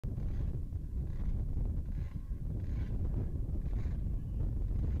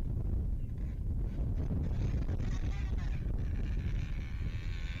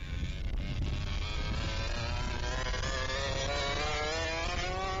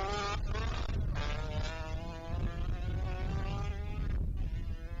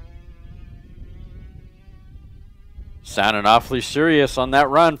Sounding awfully serious on that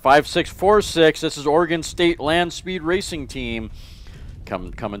run. 5.646. This is Oregon State Land Speed Racing Team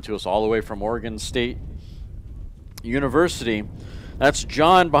coming to us all the way from Oregon State University. That's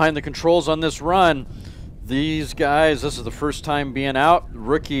John behind the controls on this run. These guys, this is the first time being out.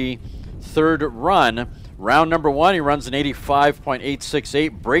 Rookie third run. Round number 1, he runs an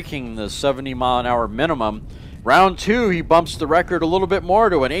 85.868, breaking the 70-mile-an-hour minimum. Round 2, he bumps the record a little bit more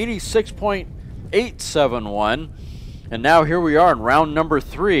to an 86.871. And now here we are in round number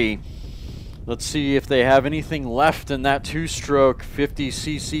 3. Let's see if they have anything left in that two-stroke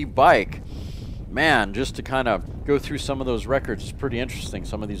 50cc bike. Man, just to kind of go through some of those records is pretty interesting.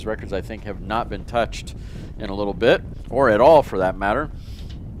 Some of these records I think have not been touched in a little bit, or at all for that matter.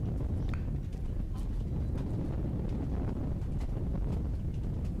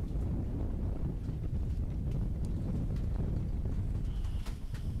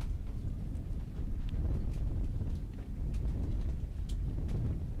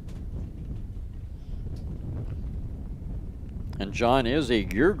 And John is a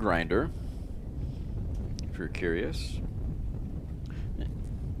gear grinder, if you're curious.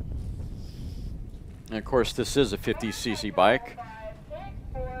 And of course, this is a 50cc bike.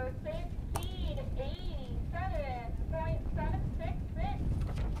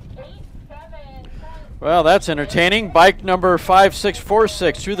 Well, that's entertaining. Bike number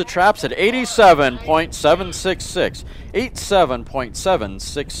 5646 through the traps at 87.766.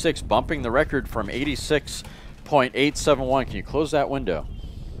 87.766, bumping the record from 86.871. Can you close that window?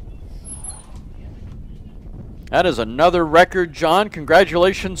 That is another record, John.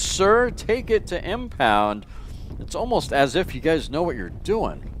 Congratulations, sir. Take it to impound. It's almost as if you guys know what you're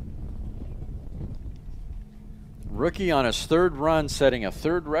doing. Rookie on his third run, setting a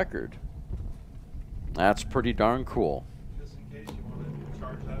third record. That's pretty darn cool. Just in case you want to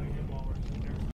charge that again.